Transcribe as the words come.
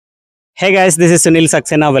Hey guys, this is Sunil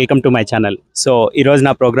Saxena. Welcome to my channel. So ఈరోజు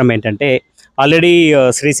నా programme ఏంటంటే, already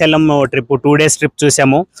Srisailam trip 2 days trip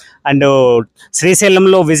చూసాము. And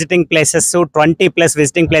శ్రీశైలంలో విజిటింగ్ ప్లేసెస్ 20+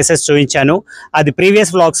 విజిటింగ్ ప్లేసెస్ చూపించాను. అది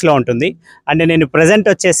ప్రీవియస్ వ్లాగ్స్లో ఉంటుంది. అండ్ నేను ప్రజెంట్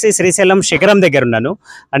వచ్చేసి శ్రీశైలం శిఖరం దగ్గర ఉన్నాను.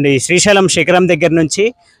 అండ్ ఈ శ్రీశైలం శిఖరం దగ్గర నుంచి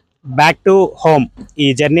బ్యాక్ టు హోమ్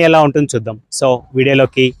ఈ జర్నీ ఎలా ఉంటుందో చూద్దాం. సో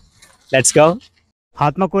వీడియోలోకి లెట్స్ గో.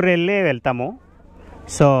 ఆత్మకూరు వెళ్ళి వెళ్తాము.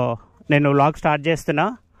 సో నేను వ్లాగ్ స్టార్ట్ చేస్తున్నా.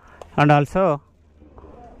 And also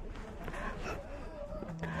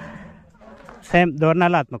same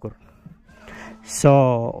Dornala Atmakur. So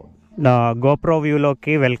GoPro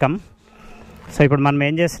వ్యూలోకి welcome. So ఇప్పుడు మనం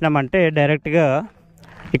ఏం చేస్తున్నామంటే డైరెక్ట్గా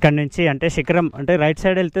ఇక్కడ నుంచి అంటే శిఖరం అంటే రైట్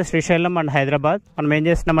సైడ్ వెళ్తే శ్రీశైలం అండ్ హైదరాబాద్. మనం ఏం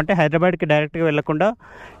చేస్తున్నామంటే హైదరాబాద్కి డైరెక్ట్గా వెళ్ళకుండా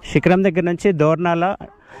శిఖరం దగ్గర నుంచి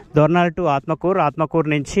దోర్నాల టు ఆత్మకూరు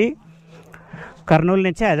నుంచి కర్నూలు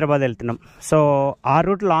నుంచి హైదరాబాద్ వెళ్తున్నాం. సో ఆ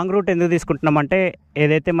రూట్ లాంగ్ రూట్ ఎందుకు తీసుకుంటున్నామంటే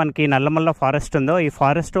ఏదైతే మనకి నల్లమల్ల ఫారెస్ట్ ఉందో ఈ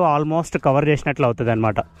ఫారెస్ట్ ఆల్మోస్ట్ కవర్ చేసినట్లు అవుతుంది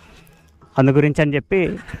అనమాట. అందు గురించి అని చెప్పి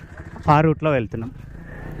ఆ రూట్లో వెళ్తున్నాం.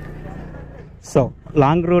 So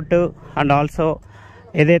long route and also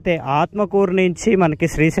ఏదైతే ఆత్మకూరు నుంచి మనకి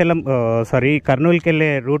కర్నూలుకి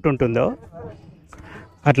వెళ్ళే రూట్ ఉంటుందో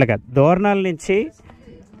అట్లా కాదు, దోర్నాల నుంచి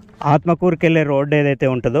ఆత్మకూరుకి వెళ్ళే రోడ్ ఏదైతే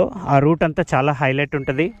ఉంటుందో ఆ రూట్ అంతా చాలా హైలైట్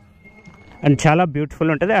ఉంటుంది అండ్ చాలా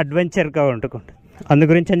బ్యూటిఫుల్ ఉంటుంది, అడ్వెంచర్గా ఉంటుంది. అందు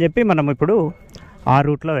గురించి అని చెప్పి మనం ఇప్పుడు ఆ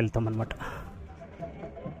రూట్లో వెళ్తాం అన్నమాట.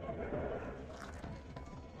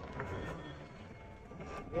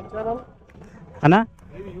 అన్నా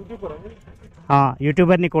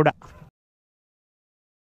యూట్యూబర్ని కూడా.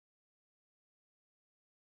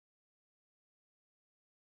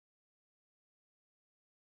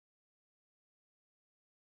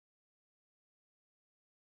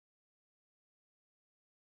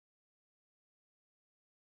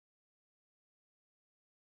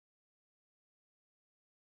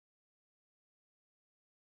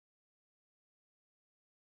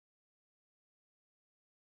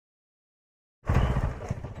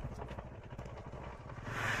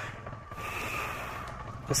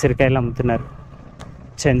 ఉసిరికాయలు అమ్ముతున్నారు,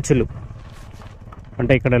 చెంచులు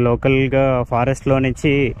అంటే ఇక్కడ లోకల్గా ఫారెస్ట్లో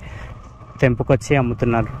నుంచి తెంపుకొచ్చి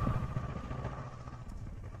అమ్ముతున్నారు.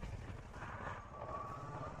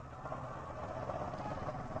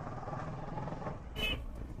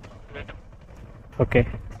 ఓకే,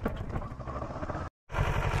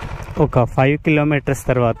 ఒక 5 kilometers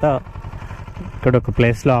తర్వాత ఇక్కడ ఒక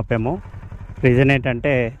ప్లేస్లో ఆపాము. రీజన్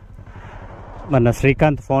ఏంటంటే మన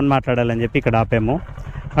శ్రీకాంత్ ఫోన్ మాట్లాడాలని చెప్పి ఇక్కడ ఆపాము.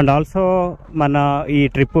 అండ్ ఆల్సో మన ఈ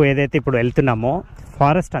ట్రిప్ ఏదైతే ఇప్పుడు వెళ్తున్నామో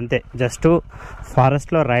ఫారెస్ట్ అంతే, జస్ట్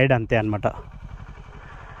ఫారెస్ట్లో రైడ్ అంతే అనమాట.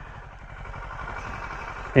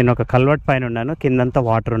 నేను ఒక కల్వర్ట్ పైన ఉన్నాను, కిందంతా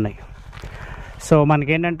వాటర్ ఉన్నాయి. సో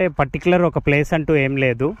మనకేంటంటే పర్టికులర్ ఒక ప్లేస్ అంటూ ఏం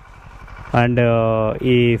లేదు. అండ్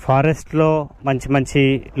ఈ ఫారెస్ట్లో మంచి మంచి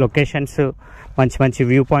లొకేషన్స్, మంచి మంచి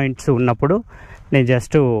వ్యూ పాయింట్స్ ఉన్నప్పుడు నేను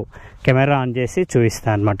జస్ట్ కెమెరా ఆన్ చేసి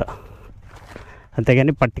చూపిస్తాను అనమాట.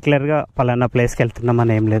 అంతేగాని పర్టికులర్గా పలానా ప్లేస్కి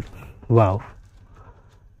వెళ్తున్నామని ఏం లేదు. వావ్,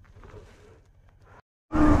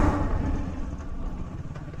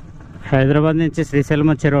 హైదరాబాద్ నుంచి శ్రీశైలం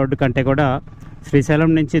వచ్చే రోడ్డు కంటే కూడా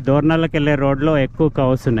శ్రీశైలం నుంచి దోర్నాలకు వెళ్ళే రోడ్లో ఎక్కువ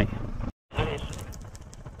కవర్స్ ఉన్నాయి.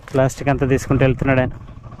 ప్లాస్టిక్ అంతా తీసుకుంటూ వెళ్తున్నాడు ఆయన.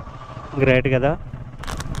 గ్రేట్ కదా,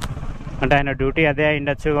 అంటే ఆయన డ్యూటీ అదే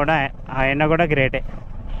అయిండొచ్చు కూడా, ఆయన కూడా గ్రేటే.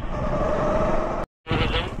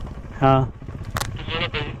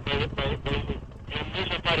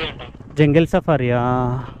 జంగిల్ సఫారియా?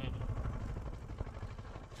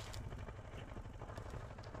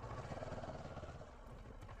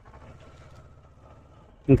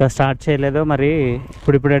 ఇంకా స్టార్ట్ చేయలేదు మరి,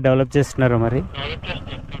 ఇప్పుడిప్పుడే డెవలప్ చేస్తున్నారు మరి.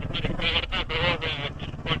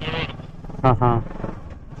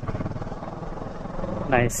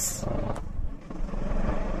 నైస్.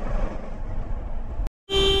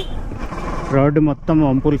 రోడ్డు మొత్తం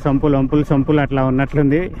వంపులు సంపులు అట్లా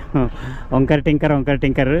ఉన్నట్లుంది. వంకర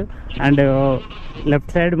టింకర్. అండ్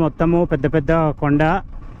లెఫ్ట్ సైడ్ మొత్తము పెద్ద కొండ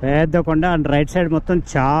అండ్ రైట్ సైడ్ మొత్తం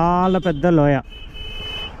చాలా పెద్ద లోయ.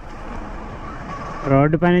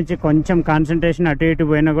 రోడ్డు పై నుంచి కొంచెం కాన్సన్ట్రేషన్ అటు ఇటు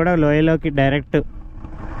పోయినా కూడా లోయలోకి డైరెక్ట్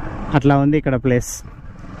అట్లా ఉంది ఇక్కడ ప్లేస్.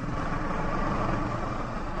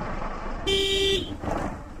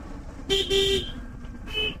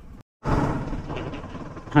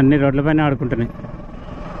 అన్ని రోడ్లపైన ఆడుకుంటున్నాయి.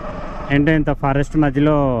 ఏంటో ఇంత ఫారెస్ట్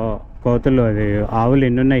మధ్యలో కోతులు, అది ఆవులు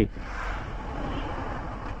ఎన్ని ఉన్నాయి.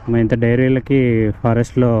 ఇంత డైరీలకి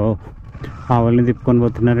ఫారెస్ట్లో ఆవుల్ని తిప్పుకొని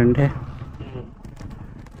పోతున్నారంటే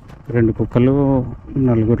 2 కుక్కలు,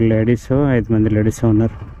 4 లేడీస్, 5 మంది లేడీస్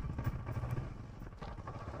ఉన్నారు.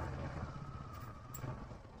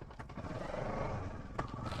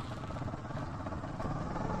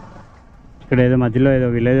 ఇక్కడ ఏదో మధ్యలో ఏదో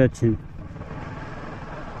విలేజ్ వచ్చింది.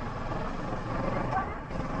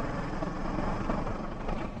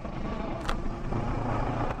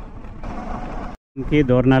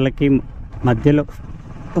 దోర్నాలకి మధ్యలో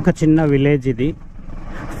ఒక చిన్న విలేజ్, ఇది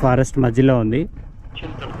ఫారెస్ట్ మధ్యలో ఉంది.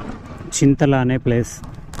 చింతల అనే ప్లేస్.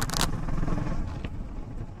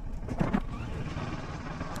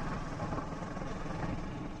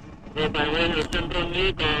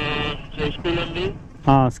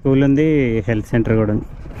 స్కూల్ ఉంది, హెల్త్ సెంటర్ కూడా ఉంది.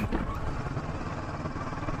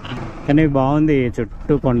 కానీ బాగుంది,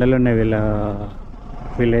 చుట్టూ కొండలు ఉన్నాయి వీళ్ళ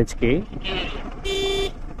విలేజ్కి.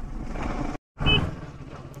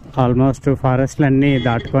 ఆల్మోస్ట్ ఫారెస్ట్లు అన్నీ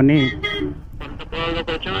దాటుకొని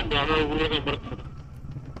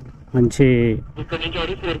మంచి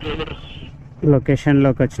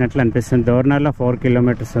లొకేషన్లోకి వచ్చినట్లు అనిపిస్తుంది. దోర్నాల్లో 4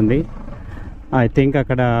 కిలోమీటర్స్ ఉంది. ఐ థింక్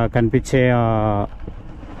అక్కడ కనిపించే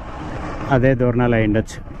అదే దోర్నాల్ అయి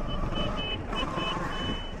ఉండొచ్చు.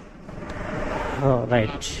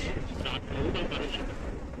 రైట్,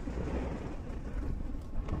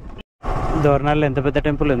 దోర్నాల్లో ఎంత పెద్ద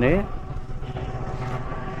టెంపుల్ ఉంది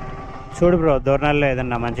చూడు బ్రో. దోర్నాల్లో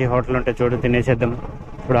ఏదన్నా మంచి హోటల్ ఉంటే చూడు, తినేసేద్దాం.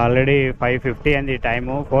 ఇప్పుడు ఆల్రెడీ 5:50 అయింది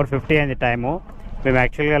టైము, 4:50 అయింది టైము. మేము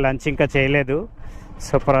యాక్చువల్గా లంచ్ ఇంకా చేయలేదు.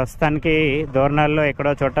 సో ప్రస్తుతానికి దోర్నాల్లో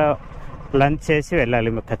ఎక్కడో చోట లంచ్ చేసి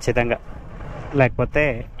వెళ్ళాలి ఖచ్చితంగా, లేకపోతే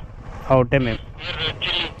అవుటే మేము.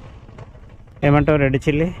 ఏమంటావు? రెడ్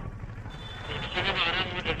చిల్లీ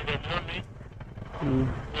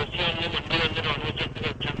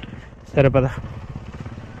సరే పద.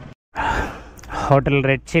 హోటల్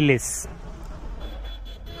రెడ్ చిల్లీస్,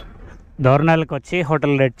 దోర్నాలకు వచ్చి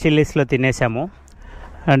హోటల్ రెడ్ చిల్లీస్లో తినేసాము.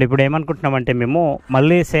 అండ్ ఇప్పుడు ఏమనుకుంటున్నామంటే మేము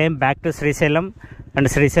మళ్ళీ same back to Srisailam and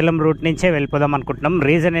Srisailam route నుంచే వెళ్ళిపోదాం అనుకుంటున్నాం.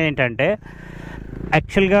 రీజన్ ఏంటంటే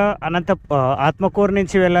యాక్చువల్గా ఆత్మకూరు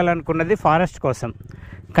నుంచి వెళ్ళాలనుకున్నది ఫారెస్ట్ కోసం.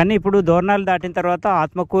 కానీ ఇప్పుడు దోర్నాలు దాటిన తర్వాత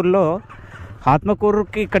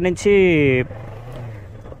ఆత్మకూరుకి ఇక్కడ నుంచి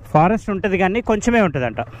ఫారెస్ట్ ఉంటుంది కానీ కొంచెమే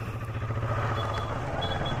ఉంటుందంట.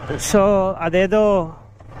 సో అదేదో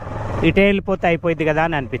ఇటే వెళ్ళిపోతే అయిపోయింది కదా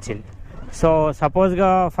అని అనిపించింది. సో సపోజ్గా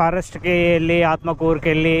ఫారెస్ట్కి వెళ్ళి ఆత్మకూరుకి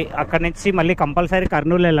వెళ్ళి అక్కడి నుంచి మళ్ళీ కంపల్సరీ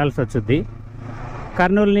కర్నూలు వెళ్ళాల్సి వచ్చింది.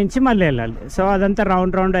 కర్నూలు నుంచి మళ్ళీ వెళ్ళాలి. సో అదంతా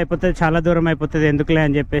రౌండ్ అయిపోతుంది, చాలా దూరం అయిపోతుంది, ఎందుకులే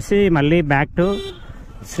అని చెప్పేసి మళ్ళీ బ్యాక్ టు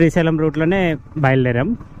శ్రీశైలం రూట్లోనే బయలుదేరాం.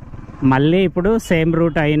 మళ్ళీ ఇప్పుడు సేమ్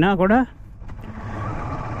రూట్ అయినా కూడా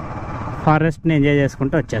ఫారెస్ట్ని ఎంజాయ్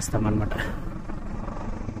చేసుకుంటూ వచ్చేస్తాం అన్నమాట.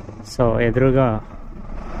 సో ఎదురుగా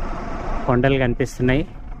కొండలు కనిపిస్తున్నాయి.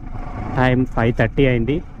 టైం 5:30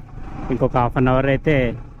 అయింది. ఇంకొక హాఫ్ అన్ అవర్ అయితే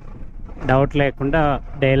డౌట్ లేకుండా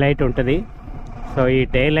డే లైట్ ఉంటుంది. సో ఈ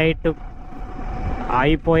డే లైట్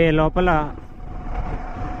అయిపోయే లోపల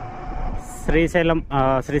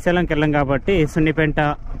శ్రీశైలంకి వెళ్ళాం కాబట్టి సున్నిపెంట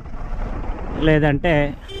లేదంటే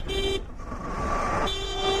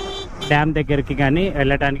డ్యామ్ దగ్గరికి కానీ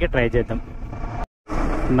వెళ్ళటానికి ట్రై చేద్దాం.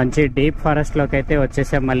 మంచి డీప్ ఫారెస్ట్లోకి అయితే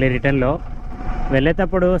వచ్చేసాం. మళ్ళీ రిటర్న్లో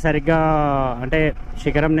వెళ్ళేటప్పుడు సరిగ్గా అంటే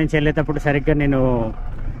శిఖరం నుంచి వెళ్ళేటప్పుడు సరిగ్గా నేను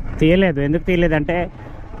తీయలేదు. ఎందుకు తీయలేదంటే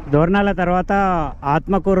దోర్నాల తర్వాత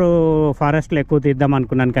ఆత్మకూరు ఫారెస్ట్లో ఎక్కువ తీద్దాం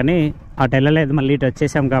అనుకున్నాను, కానీ అటు వెళ్ళలేదు. మళ్ళీ ఇటు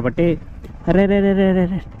వచ్చేసాం కాబట్టి రే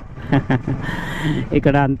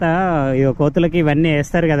ఇక్కడ అంతా కోతులకి ఇవన్నీ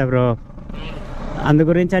వేస్తారు కదా బ్రో, అందు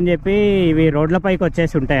గురించి అని చెప్పి ఇవి రోడ్లపైకి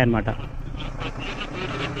వచ్చేసి ఉంటాయి అన్నమాట.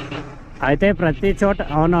 అయితే ప్రతి చోట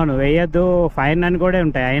అవునవును వేయద్దు, ఫైన్ అని కూడా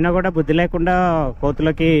ఉంటాయి. అయినా కూడా బుద్ధి లేకుండా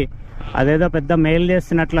కోతులకి అదేదో పెద్ద మేలు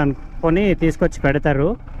చేస్తున్నట్లు అనుకొని తీసుకొచ్చి పెడతారు.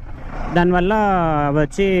 దానివల్ల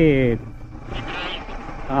వచ్చి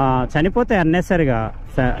చనిపోతాయి అన్నెసరిగా.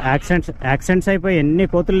 యాక్సిడెంట్స్ అయిపోయి ఎన్ని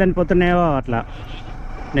కోతులు చనిపోతున్నాయో అట్లా.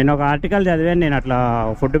 నేను ఒక ఆర్టికల్ చదివాను, నేను అట్లా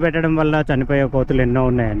ఫుడ్ పెట్టడం వల్ల చనిపోయే కోతులు ఎన్నో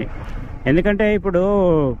ఉన్నాయని. ఎందుకంటే ఇప్పుడు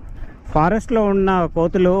ఫారెస్ట్లో ఉన్న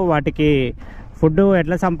కోతులు వాటికి ఫుడ్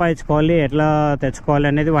ఎట్లా సంపాదించుకోవాలి, ఎట్లా తెచ్చుకోవాలి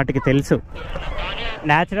అనేది వాటికి తెలుసు.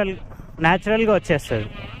 న్యాచురల్గా వచ్చేస్తుంది.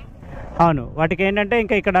 అవును, వాటికి ఏంటంటే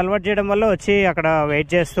ఇంకా ఇక్కడ అలవాటు చేయడం వల్ల వచ్చి అక్కడ వెయిట్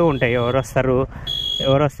చేస్తూ ఉంటాయి,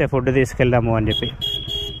 ఎవరు వస్తే ఫుడ్ తీసుకెళ్దాము అని చెప్పి.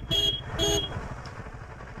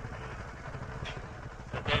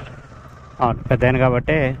 అవును, పెద్దయిన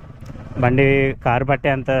కాబట్టి బండి కారు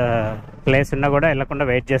పట్టే అంత ప్లేస్ ఉన్నా కూడా వెళ్ళకుండా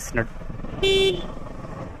వెయిట్ చేస్తున్నాడు.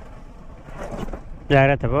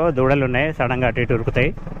 జాగ్రత్త, దూడలు ఉన్నాయి, సడన్గా అటు ఇటు ఉరుకుతాయి.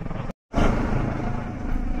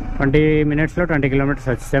 20 minutesలో 20 kilometers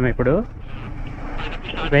వచ్చేసాము. ఇప్పుడు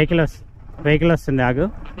వెహికల్ వస్తుంది, ఆగు.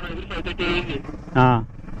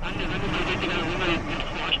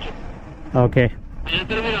 ఓకే,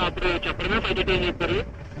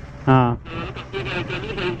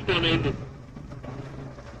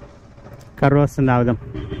 కర్వ్ వస్తుంది, ఆగుదాం.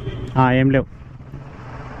 ఏం లేవు,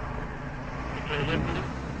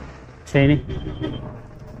 చేయని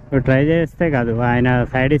ఇప్పుడు ట్రై చేస్తే కాదు, ఆయన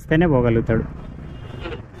సైడ్ ఇస్తేనే పోగలుగుతాడు.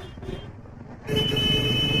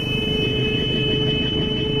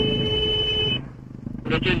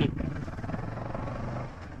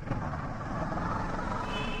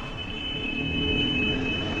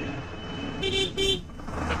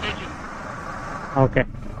 ఓకే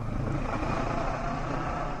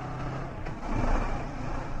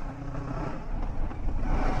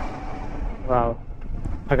వావ్,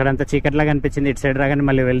 అక్కడంతా చీకట్లాగా అనిపించింది. ఇటు సైడ్ రాగానే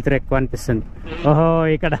మళ్ళీ వెళ్తురు ఎక్కువ అనిపిస్తుంది. ఓహో,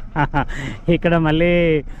 ఇక్కడ మళ్ళీ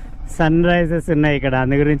సన్ రైజెస్ ఉన్నాయి ఇక్కడ,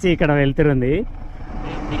 అందు గురించి ఇక్కడ వెళ్తురుంది.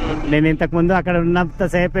 నేను ఇంతకుముందు అక్కడ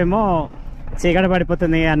ఉన్నంతసేపు ఏమో చీకటి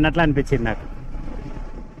పడిపోతుంది అన్నట్లు అనిపించింది నాకు.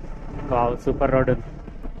 వావ్, సూపర్ రోడ్ ఉంది.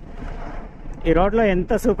 ఈ రోడ్లో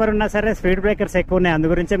ఎంత సూపర్ ఉన్నా సరే స్పీడ్ బ్రేకర్స్ ఎక్కువ ఉన్నాయి, అందు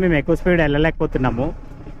గురించే మేము ఎక్కువ స్పీడ్ వెళ్ళలేకపోతున్నాము.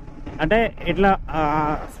 అంటే ఇట్లా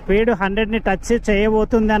స్పీడ్ 100ని టచ్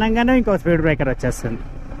చేయబోతుంది అనగానే ఇంకో స్పీడ్ బ్రేకర్ వచ్చేస్తుంది.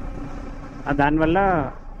 దానివల్ల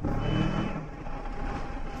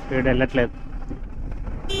స్పీడ్ వెళ్ళట్లేదు.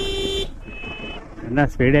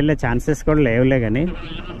 స్పీడ్ వెళ్ళే ఛాన్సెస్ కూడా లేవులే కానీ.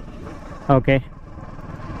 ఓకే,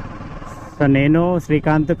 సో నేను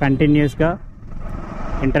శ్రీకాంత్ కంటిన్యూస్గా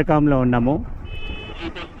ఇంటర్కామ్లో ఉన్నాము.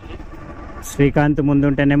 శ్రీకాంత్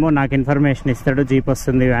ముందుంటేనేమో నాకు ఇన్ఫర్మేషన్ ఇస్తాడు, జీప్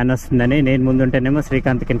వస్తుంది, వ్యాన్ వస్తుందని. నేను ముందుంటేనేమో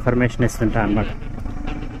శ్రీకాంత్కి ఇన్ఫర్మేషన్ ఇస్తుంటా అనమాట.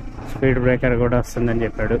 స్పీడ్ బ్రేకర్ కూడా వస్తుందని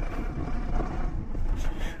చెప్పాడు.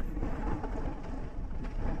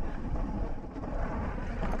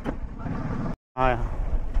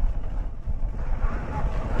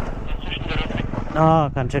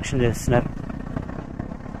 కన్స్ట్రక్షన్ చేస్తున్నారు.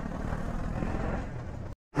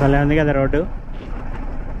 భలే ఉంది కదా రోడ్డు.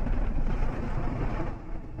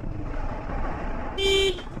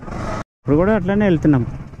 ఇప్పుడు కూడా అట్లానే వెళ్తున్నాం.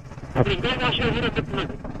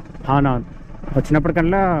 అవునవును,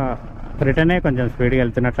 వచ్చినప్పటికల్లా రిటర్నే కొంచెం స్పీడ్గా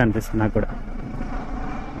వెళ్తున్నట్లు అనిపిస్తుంది నాకు కూడా.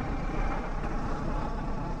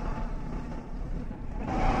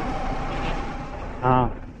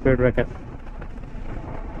 Speed breaker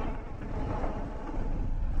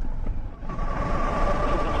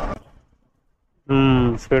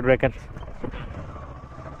speed breaker.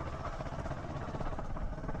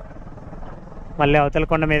 మళ్ళీ అవతల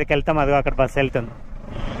కొండ మీదకి వెళ్తాం, అదిగో అక్కడ బస్సు వెళ్తుంది.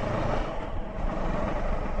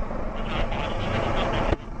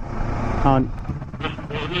 అవును,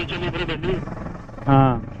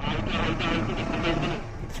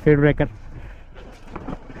 స్పీడ్ బ్రేకర్.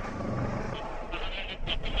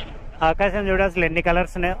 ఆకాశం చూడ అసలు ఎన్ని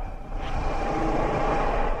కలర్స్ ఉన్నాయో.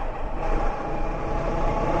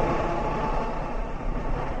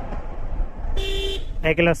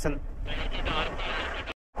 వెహికల్ వస్తుంది.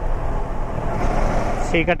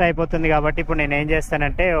 చీకట్ అయిపోతుంది కాబట్టి ఇప్పుడు నేను ఏం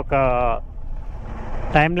చేస్తానంటే ఒక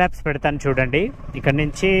టైం ల్యాప్స్ పెడతాను చూడండి. ఇక్కడ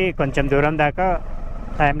నుంచి కొంచెం దూరం దాకా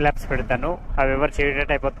టైం ల్యాప్స్ పెడతాను, అవి ఎవరు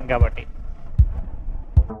చీకట్ అయిపోతుంది కాబట్టి.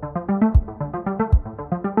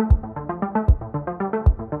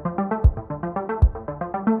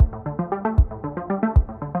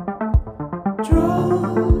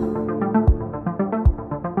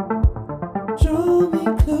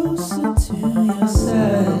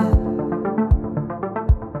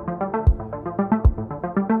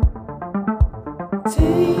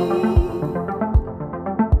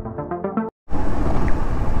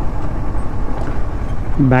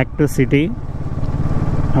 Back to city.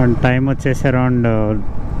 And time వచ్చేసి అరౌండ్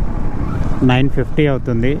 9:50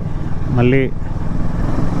 అవుతుంది. మళ్ళీ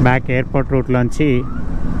బ్యాక్ ఎయిర్పోర్ట్ రూట్లోంచి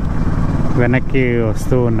వెనక్కి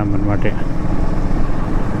వస్తూ ఉన్నాం అన్నమాట.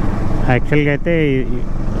 యాక్చువల్గా అయితే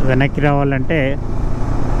వెనక్కి రావాలంటే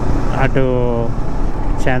అటు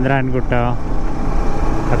చంద్రాయణగుట్ట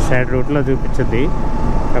అటు సైడ్ రూట్లో చూపించుద్ది.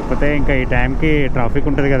 కాకపోతే ఇంకా ఈ టైంకి ట్రాఫిక్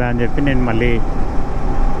ఉంటుంది కదా అని చెప్పి నేను మళ్ళీ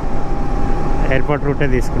ఎయిర్పోర్ట్ రూటే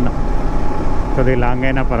తీసుకున్నా, కొద్దిగా లాంగ్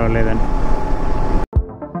అయినా పర్వాలేదని.